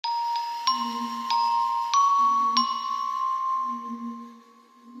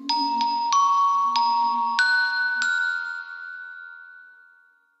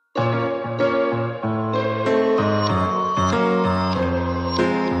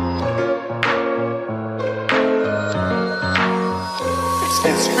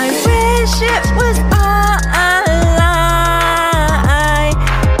I wish it was all a lie.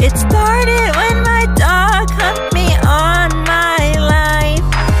 It started when my dog humped me on my life.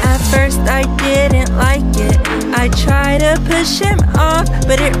 At first I didn't like it. I tried to push him off,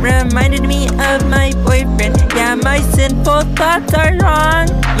 but it reminded me of my boyfriend. Yeah, my sinful thoughts are wrong.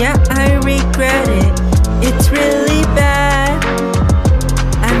 Yeah, I regret it. It's really bad.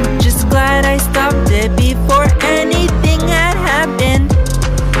 I'm just glad I stopped it before anything had happened.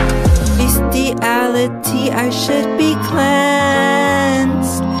 Bestiality, I should be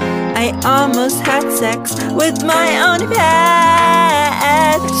cleansed. I almost had sex with my own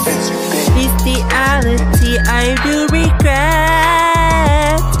pet. Bestiality, I do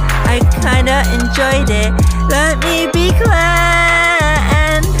regret. I kinda enjoyed it. Let me be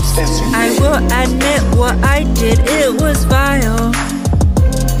cleansed. I will admit what I did, it was vile.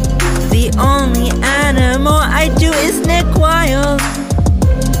 The only animal I do is Nick Wild.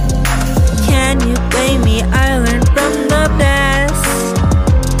 Can you blame me? I learned from the best.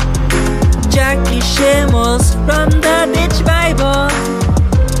 Jackie Schimmels from the Bitch Bible.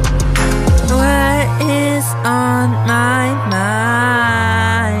 What is on my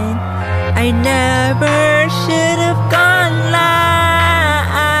mind? I never should have gone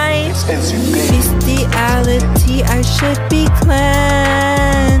live. Bestiality, I should be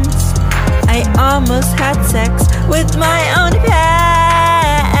cleansed. I almost had sex with my own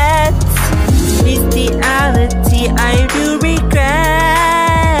pets. Bestiality, I do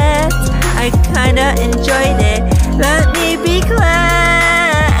regret. I kinda enjoyed it. Let me be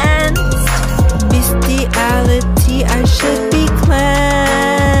cleansed. Bestiality, I should be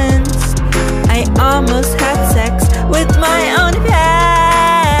cleansed. I almost had sex with my own pets.